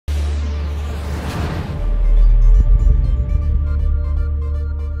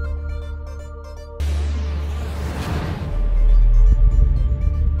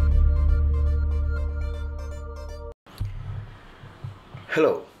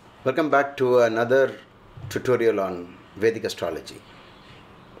Hello, welcome back to another tutorial on Vedic astrology.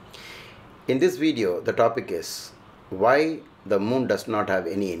 In this video, the topic is why the moon does not have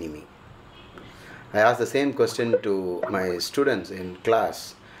any enemy. I asked the same question to my students in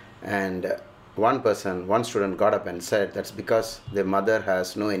class, and one student got up and said that's because their mother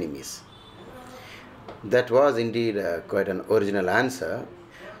has no enemies. That was indeed quite an original answer.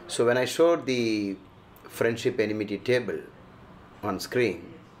 So when I showed the friendship enmity table on screen,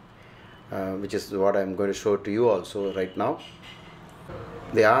 which is what I'm going to show to you also right now,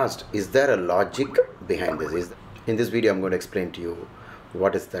 they asked, is there a logic behind this? In this video I'm going to explain to you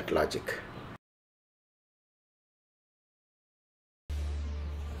what is that logic.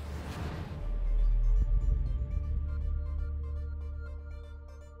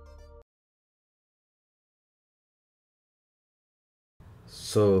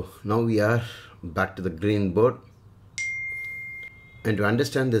 So now we are back to the green board. And to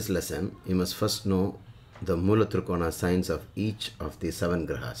understand this lesson, you must first know the Mula Trikona signs of each of the 7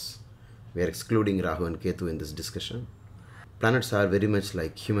 grahas. We are excluding Rahu and Ketu in this discussion. Planets are very much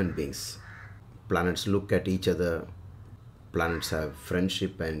like human beings. Planets look at each other. Planets have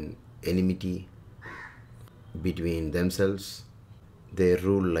friendship and enmity between themselves. They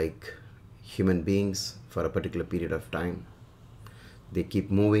rule like human beings for a particular period of time. They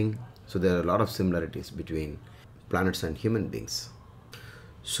keep moving. So there are a lot of similarities between planets and human beings.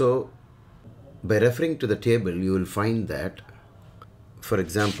 So, by referring to the table, you will find that, for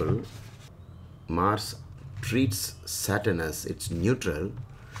example, Mars treats Saturn as its neutral,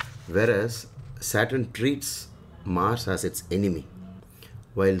 whereas Saturn treats Mars as its enemy.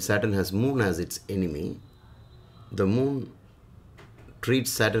 While Saturn has Moon as its enemy, the Moon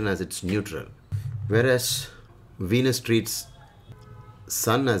treats Saturn as its neutral, whereas Venus treats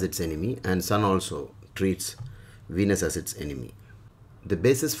Sun as its enemy, and Sun also treats Venus as its enemy. The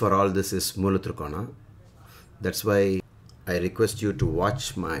basis for all this is Mula Trikona. That's why I request you to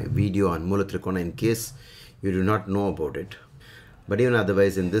watch my video on Mula Trikona in case you do not know about it. But even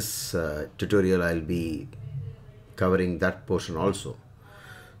otherwise, in this tutorial I'll be covering that portion also.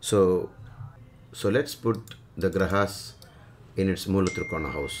 So let's put the grahas in its Mula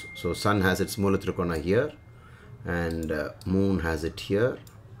Trikona house. So Sun has its Mula Trikona here, and Moon has it here,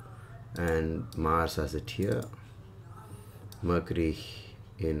 and Mars has it here. Mercury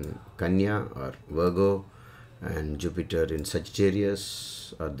in Kanya or Virgo, and Jupiter in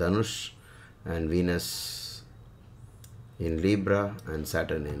Sagittarius or Dhanush, and Venus in Libra, and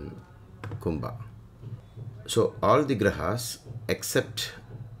Saturn in Kumbha. So all the grahas except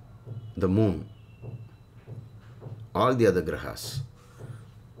the Moon, all the other grahas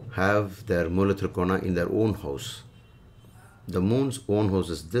have their Mula Trikona in their own house. The Moon's own house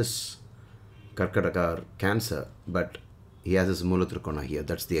is this, Karkataka or Cancer, but he has his Mula Trikona here.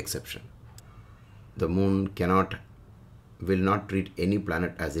 That's the exception. The Moon will not treat any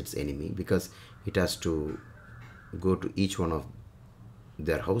planet as its enemy because it has to go to each one of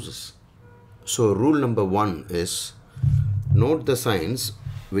their houses. So rule number 1 is note the signs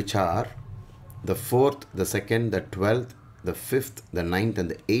which are the 4th, the 2nd, the 12th, the 5th, the 9th and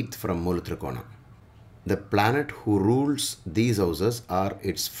the 8th from Mula Trikona. The planet who rules these houses are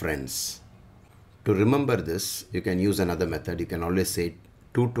its friends. To remember this, you can use another method. You can always say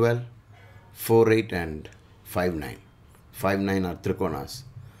 212, 48 and 59. 59 are Trikonas.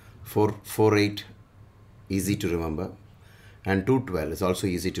 448 easy to remember, and 212 is also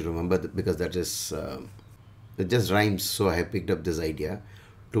easy to remember because that is it just rhymes, so I picked up this idea.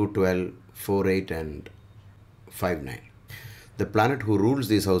 212, 48 and 59. The planet who rules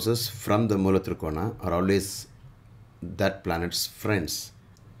these houses from the Mula Trikona are always that planet's friends,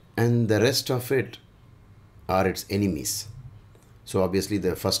 and the rest of it are its enemies. So obviously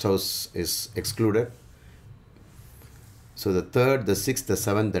the first house is excluded. So the 3rd, the 6th, the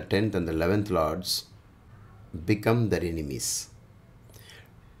 7th, the 10th and the 11th lords become their enemies.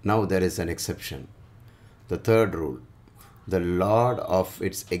 Now there is an exception. The 3rd rule, the lord of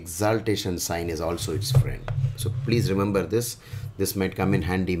its exaltation sign is also its friend. So please remember this. This might come in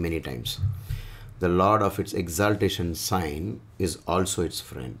handy many times. The lord of its exaltation sign is also its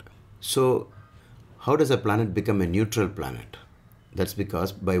friend. So how does a planet become a neutral planet? That's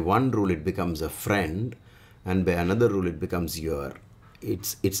because by one rule it becomes a friend, and by another rule it becomes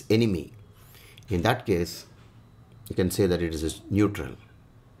its enemy. In that case, you can say that it is neutral.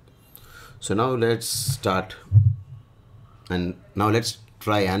 So now let's start, and now let's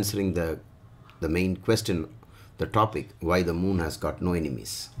try answering the main question, the topic, why the Moon has got no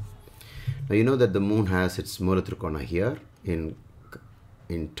enemies. Now you know that the Moon has its Mula Trikona here in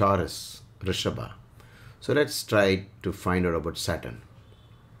Taurus, Rishabha. So let's try to find out about Saturn.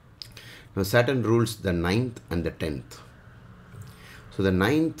 Now Saturn rules the 9th and the 10th. So the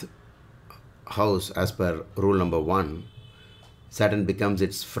 9th house, as per rule number 1, Saturn becomes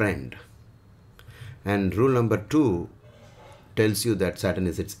its friend. And rule number 2 tells you that Saturn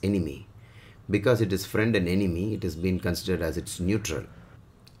is its enemy. Because it is friend and enemy, it has been considered as its neutral.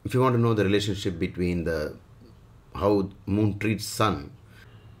 If you want to know the relationship between how moon treats sun,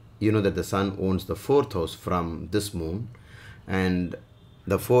 you know that the sun owns the 4th house from this moon, and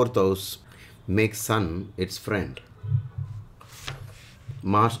the 4th house makes sun its friend.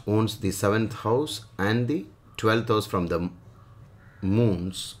 Mars owns the 7th house and the 12th house from the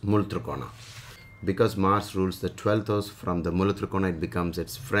moon's Mulatrikona. Because Mars rules the 12th house from the Mulatrikona, it becomes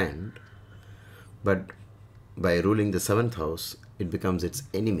its friend. But by ruling the 7th house, it becomes its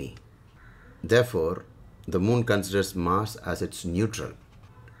enemy. Therefore, the moon considers Mars as its neutral.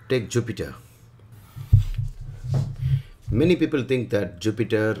 Take Jupiter. Many people think that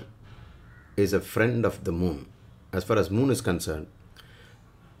Jupiter is a friend of the moon. As far as moon is concerned,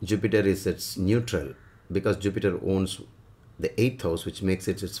 Jupiter is its neutral, because Jupiter owns the 8th house, which makes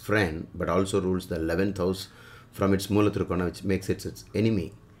it its friend, but also rules the 11th house from its Mulatrikona, which makes it its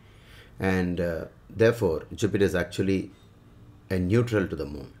enemy. And therefore, Jupiter is actually a neutral to the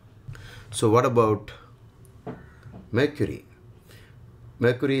moon. So what about Mercury?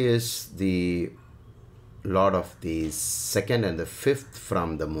 Mercury is the lord of the 2nd and the 5th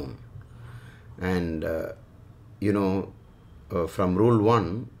from the moon. And from rule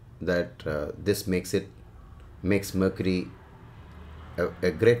 1, that this makes Mercury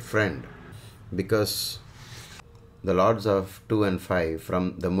a great friend, because the lords of 2 and 5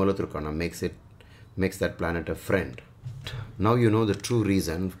 from the Mulatrikona makes that planet a friend. Now you know the true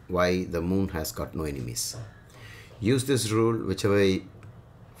reason why the moon has got no enemies. Use this rule whichever way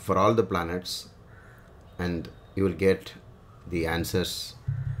for all the planets, and you will get the answers,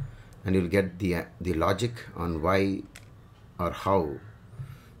 and you will get the logic on why or how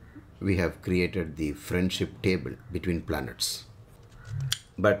we have created the friendship table between planets.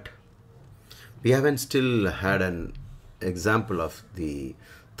 But we haven't still had an example of the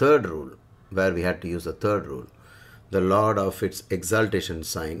 3rd rule, where we had to use the 3rd rule. The lord of its exaltation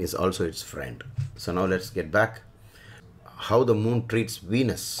sign is also its friend. So now let's get back. How the moon treats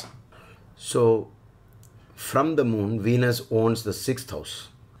Venus. So from the moon, Venus owns the 6th house.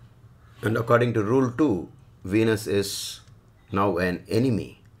 And according to rule 2, Venus is now an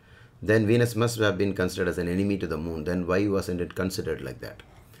enemy. Then Venus must have been considered as an enemy to the moon. Then why wasn't it considered like that?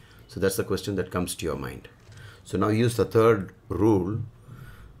 So that's the question that comes to your mind. So now use the 3rd rule,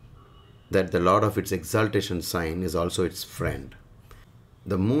 that the lord of its exaltation sign is also its friend.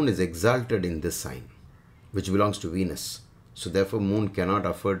 The moon is exalted in this sign, which belongs to Venus. So therefore, moon cannot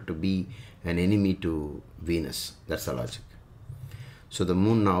afford to be an enemy to Venus. That's the logic. So the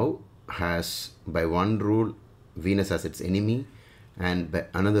moon now has, by one rule, Venus as its enemy, and by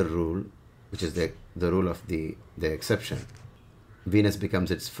another rule, which is the rule of the exception, Venus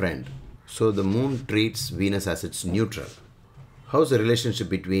becomes its friend. So the moon treats Venus as its neutral. How's the relationship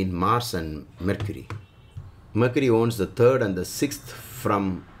between Mars and Mercury? Mercury owns the 3rd and the 6th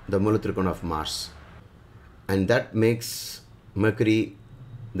from the Mulatrikona of Mars. And that makes Mercury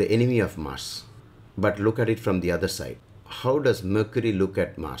the enemy of Mars. But look at it from the other side. How does Mercury look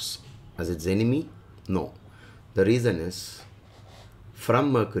at Mars? As its enemy? No. The reason is,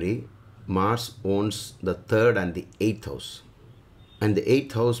 from Mercury, Mars owns the 3rd and the 8th house. And the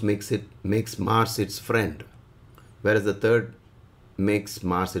 8th house makes Mars its friend, whereas the 3rd makes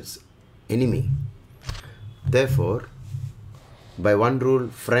Mars its enemy. Therefore, by one rule,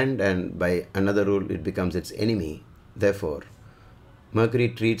 friend, and by another rule, it becomes its enemy. Therefore, Mercury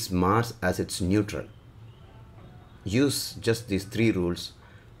treats Mars as its neutral. Use just these 3 rules,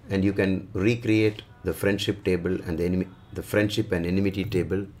 and you can recreate the friendship table and the friendship and enmity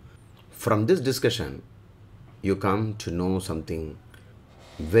table. From this discussion, you come to know something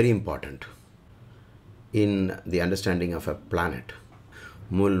very important in the understanding of a planet.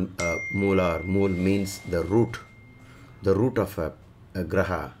 Mool means the root. The root of a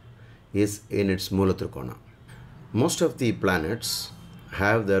graha is in its Mulatrikona. Most of the planets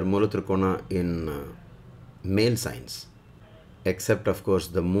have their Mulatrikona in male signs, except of course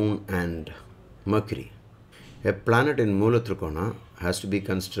the moon and Mercury. A planet in Mulatrikona has to be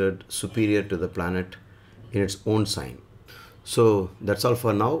considered superior to the planet in its own sign. So that's all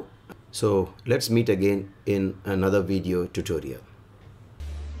for now. So let's meet again in another video tutorial.